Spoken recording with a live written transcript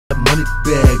money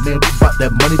bag, man, we bout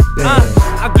that money bag.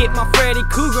 I get my Freddy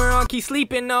Cougar on, keep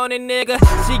sleeping on it, nigga.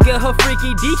 She get her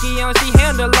freaky deaky on, she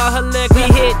handle all her liquor. We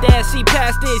hit that, she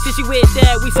passed it, she with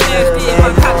that, we smashed it. My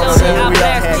hot loaded, I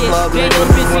blasted. Ain't no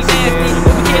bitch, we nasty.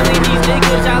 We killing these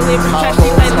niggas, y'all live in trash, she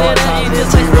like litter. And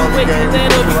just like the way you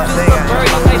little, you just a bird,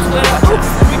 you like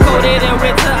Twitter. We coded and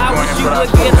winter, I wish you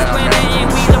would get a splinter. And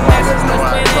we the masters, the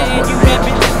splinter. And you been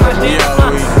bitches, my dinner.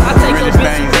 I take a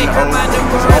bitch and make her my number.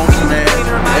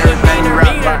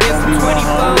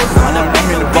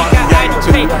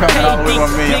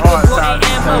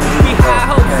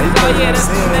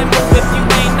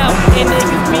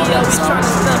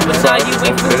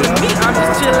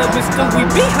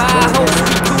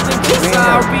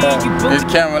 This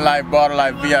camera like bottle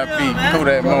like VIP. Cool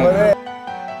that moment.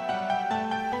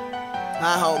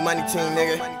 High hope money team,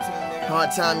 nigga.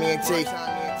 Hardtime ENT.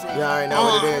 You already know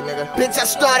what it is, nigga. Bitch, I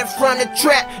started from the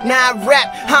trap, now I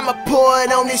rap. I'ma pour it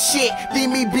on this shit.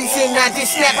 Leave me beats and I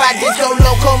just snap. I just go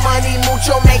loco, money,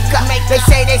 mucho makeup. They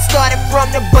say they started from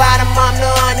the bottom. I'm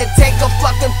the Undertaker,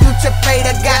 fucking future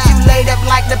fader. Got you laid up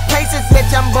like the Pacers,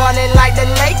 bitch. I'm ballin' like the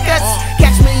Lakers.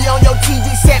 Catch me on your TV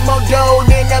set, more dough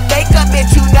than the makeup,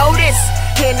 bitch. You know this,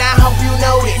 and I hope you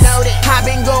know this. I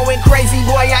been going crazy,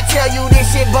 boy. I tell you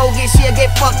this shit bogus. She'll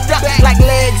get fucked up like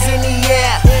legs in the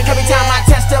air. Every time I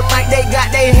test the mic, they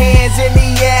got their hands in the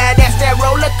air. That's that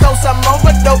roller coaster. I'm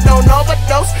overdose, don't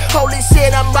overdose. Holy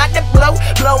shit, I'm about to blow.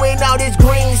 Blowing all this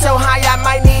green so high, I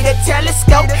might need a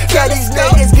telescope. Tell these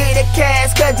niggas get a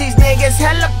cash, cause these niggas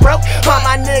hella broke. All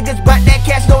my niggas bout that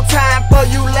cash, no time for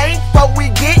you lame folk.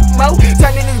 We get mo.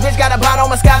 Turning this bitch, got a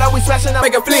bottle, Moscato, we smashing up.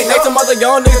 Make a flick, make some other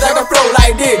young niggas that can flow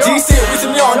like this. G-Shit with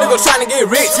some young niggas tryna get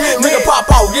rich. Nigga pop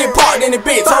out, get parked in the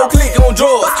bitch. Whole clique on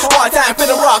drugs. Hardtime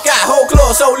finna rock out, whole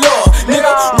club so low. Nigga,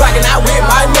 rockin' out with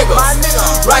my niggas.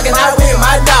 Rockin' out with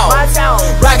my dog.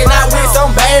 Rockin' out with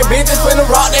some bad bitches finna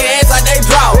rock their ass like they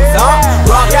draws.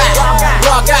 Rock out,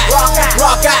 rock out,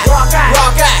 rock out,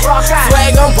 rock out.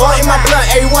 Swag on point in my blunt,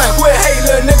 A1. Quit hate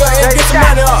little nigga and get some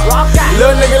money up.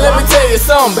 Little nigga, let me tell you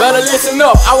something, better listen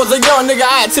up. I was a young nigga,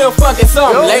 I had till fucking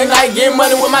something. Late night getting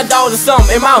money with my dogs or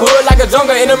something. In my hood like a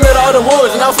jungle in the middle of the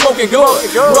woods, and I'm smoking good.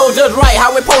 Roll just right,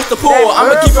 how we supposed to pull.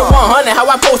 I'ma keep it 100, how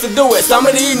I supposed to do it. Some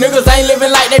of these niggas ain't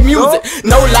living like they music.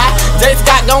 No lie, J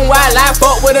Scott gon' wild lie.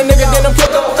 Fuck with a nigga, then I'm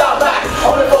killed on top back.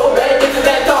 Only for bad bitches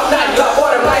that talk night. Got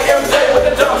water like MJ with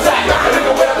a jump shot.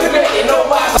 Nigga with a connected, no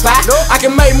Wi-Fi. I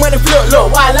can make money flip,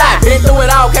 look, why lie? Been through it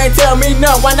all, can't tell me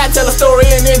nothing. Why not tell a story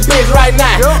in this bitch right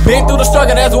now? Been through the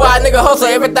struggle, that's why a nigga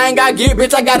hustle. Everything I get,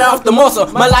 bitch, I got it off the muscle.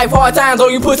 My life hard times, oh,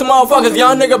 you pussy motherfuckers.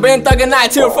 Young nigga been thuggin' out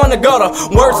till from the gutter.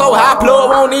 Work so high, plug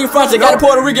won't even front you. Got a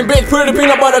Puerto Rican bitch, pretty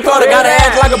peanut butter cutter. Got an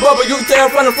ass like a bubble, you can tell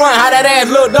from the front how that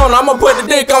ass look done. I'ma put the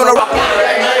dick on the rock.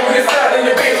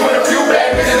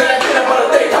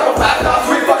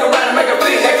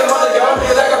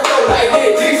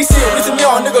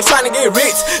 Nigga tryna get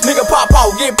rich, nigga pop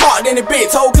out, get parked in the bitch.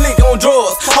 Whole clique on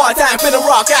drugs, Hardtime finna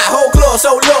rock out, whole club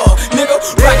so low. Nigga,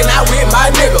 rockin' out with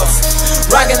my niggas,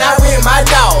 rockin' out with my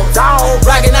dogs,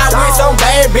 rockin' out with some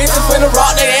bad bitches finna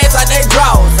rock their ass like they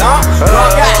draws.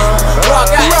 Rock out,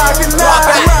 rock out, rock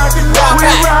out, rock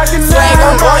out. Swag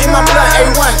on point in my blunt,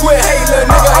 A1. Quit hate little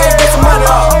nigga and get some money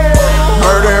up.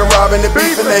 Murder and robbing the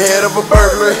beef in the head of a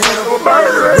burglar.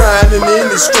 Grinding in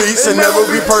the streets and never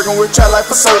be perking with try like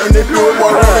for certain. If you a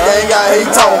boy run the gang, got hate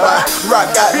talking about.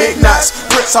 Rock got big knots,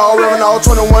 Prince all running all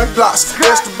 21 blocks.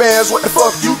 Extra bands, what the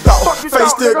fuck you thought? Face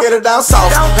still get it down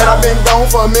south. And I been gone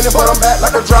for a minute, but I'm back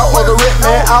like a drought. Or the rip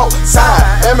man outside.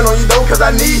 Aiming on you though, cause I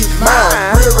need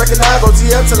mine. Real recognize, go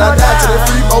TL till I die. Till they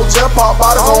free boat jump pop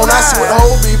bottles on. I see what the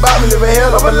whole be about me, living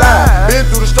hell of a lie. Been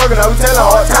through the struggle, now we telling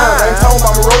hard times. I ain't talking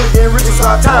about my Rollie getting rich, it's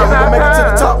our time. We gon' make it to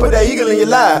the top, put that eagle in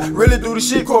your life. Really do the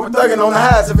shit, corporate thuggin' on the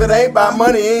highs. If it ain't about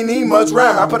money, ain't need much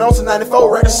rhyme. I put on some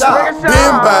 94 record shop.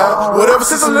 Been by whatever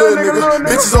since a little nigga.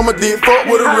 Bitches on my dick, fuck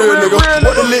with a real nigga.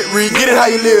 What the lit read, get it how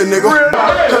you live, nigga.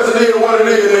 Cause a nigga want a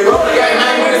nigga, nigga.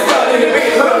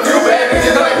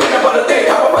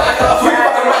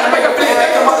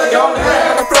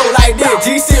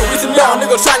 G-Shit with some young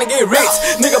niggas tryna get rich.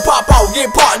 Nigga pop out, get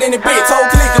parked in the bitch. Whole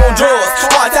clique on drugs.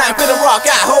 Hardtime finna rock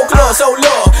out, whole club so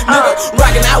low. Nigga,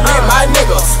 rockin' out with my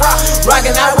niggas.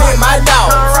 Rockin' out with my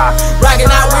dogs. Rockin'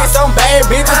 out with some bad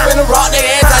bitches finna rock their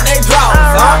ass like they draws.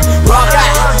 Rock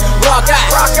out, rock out,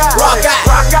 rock out,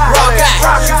 rock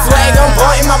out. Swag on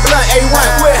point in my blunt, A1.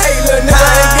 Quit hate little nigga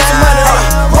and get some money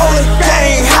up. Rolling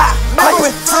gang hot, like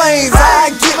with flames. I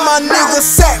get my nigga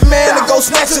sack, man, to go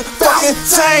snatch a fucking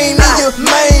chain in your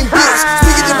main bitch.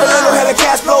 Speaking to Valeno, had a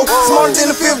cash flow. Smarter than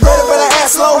the 5th grader, but I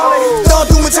ass low. Don't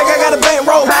do me check, I got a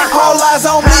bankroll. All eyes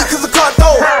on me, cause the car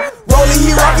throw. Rollie,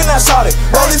 he rockin' smoking, I shot it.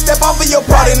 Rollie, step off of your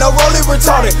party, no Rollie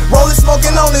retarded. Rollie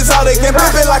smoking on his holiday, can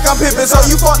pimp it like I'm pimpin', so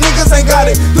you fuck niggas ain't got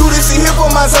it. Do this shit here for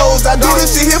my souls, I do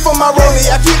this shit here for my Rollie.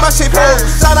 I keep my shit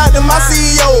posed. Shout out to my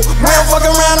CEO. We don't fuck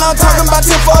around, I'm talking about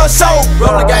 10 for a show.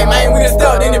 Rollie gang, man, we done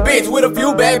stuck in the bitch with a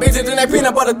few bad bitches and that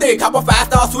peanut butter thick. Hop a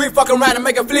 5-star sweet, fucking around and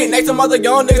make a flick. Next some other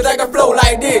young niggas that can flow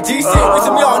like this. G6 with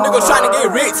some young niggas trying to get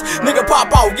rich. Nigga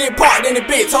pop out, get parked in the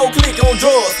bitch. Whole clique on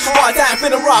drugs. Hardtime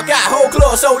finna rock out, whole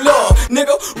club show love.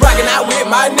 Nigga, rockin' out with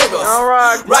my niggas.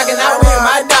 Rockin' out with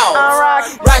my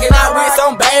dogs. Rockin' out with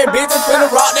some bad bitches finna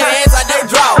rock their ass like they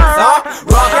draws.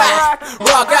 Rock out,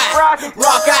 rock out,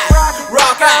 rock out,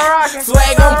 rock out.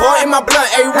 Swag on point in my blunt.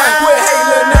 A1 quit, hey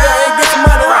little nigga, ain't get some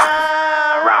money rock.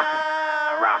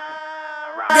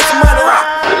 Get some money rock.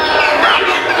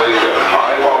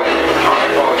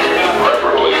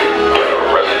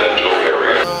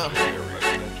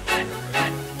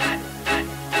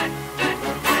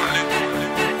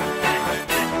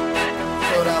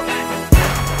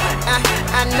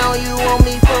 I know you want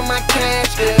me for my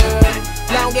cash, girl.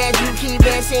 Long as you keep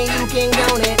dancing, you can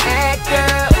go and act,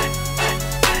 girl.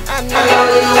 I know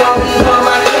you want me for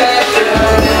my cash, girl.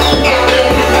 Long as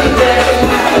you keep dancing,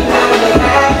 you can go and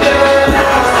act, girl.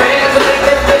 Bands will make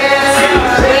it dance,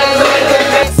 bands will make it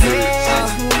dance.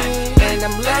 And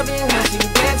I'm loving how she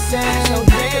dancing.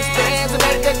 Cause bands will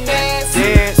make it dance,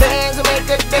 bands will make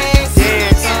it dance.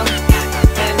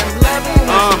 And I'm loving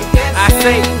how she dancing. I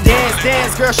say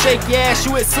dance, girl, shake your ass,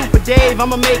 you with Super Dave,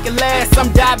 I'ma make it last.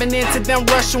 I'm diving into them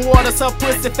Russian waters, her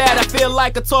pussy fat, I feel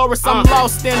like a tourist, I'm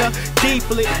lost in her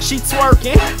deeply. She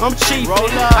twerking, I'm cheaping.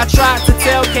 I tried to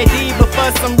tell KD, but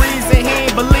for some reason he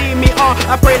ain't believe me.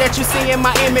 I pray that you see in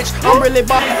my image, I'm really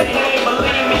ballin'. He ain't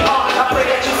believe me. I pray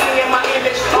that you see in my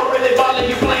image, I'm really ballin'.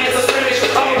 You playing some scrimmage,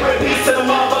 I'm a real piece to the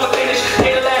motherfucker finish.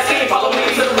 Ain't the last game, follow me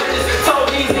to the riches. Told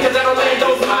these niggas that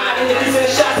Orlando's mine, and if you send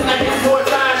shots and I get 4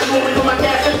 times, you want me for my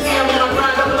cash.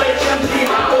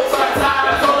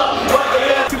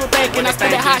 I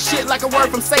spit that hot shit like a word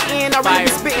from Satan. I really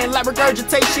be spittin' like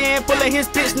regurgitation. Full of his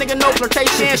bitch, nigga, no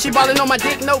flirtation. She ballin' on my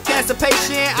dick, no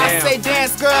constipation. I say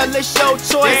dance, girl, it's your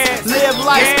choice. Live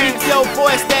life, speak your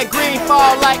voice. That green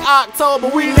fall like October,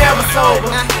 we never sober.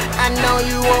 I know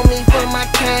you want me for my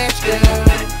cash, girl.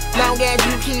 Long as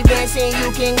you keep dancing,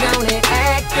 you can go and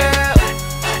act, girl.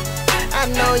 I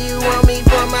know you want me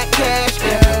for my cash,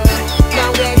 girl.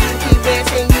 Long as you keep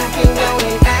dancing, you can go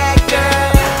and act,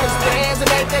 girl. Bands will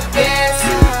make a dance,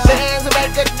 bands will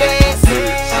make a dance.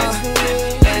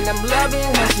 And I'm loving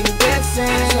how she dancing.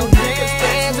 Cause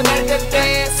bands will make a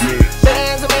dance,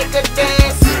 bands will make a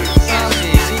dance.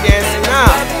 She dancing now.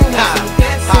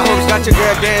 I hope got your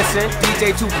girl dancing.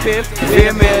 DJ 2 feel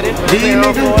me? These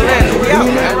niggas, we out,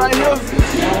 man. Right here.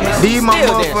 These my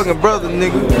motherfucking brothers,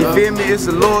 nigga. You feel me? It's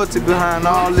the loyalty behind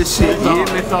all this shit. You hear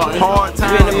me?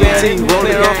 Hardtime, team,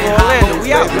 Rollie gang,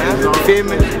 we out, man. you feel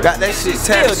me? Got that shit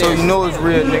tapped, so you know it's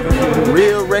real, nigga.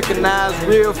 Real, recognized,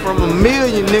 real from a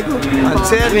million, nigga. I'm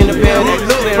telling you, man. Hey,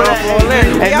 look for that.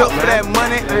 Hey, look for that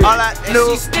money. All I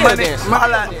know, money.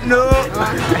 All I know.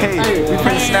 Hey, we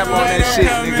finna snap on that shit,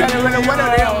 nigga.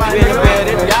 We in the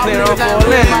building, clear on for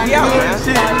Orlando. We out, man.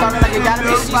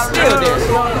 She's still there.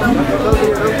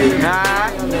 Nah.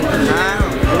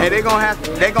 Hey, they gon' have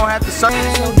to search.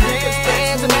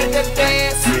 Bands will make a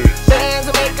dance, bands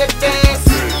will make a dance.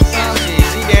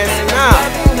 She dancing now.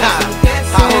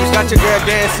 I hope got your girl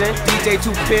dancing. DJ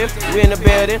 2 we in the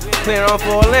building, clear on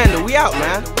for Orlando. We out,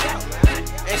 man.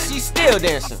 And she's still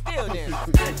dancing.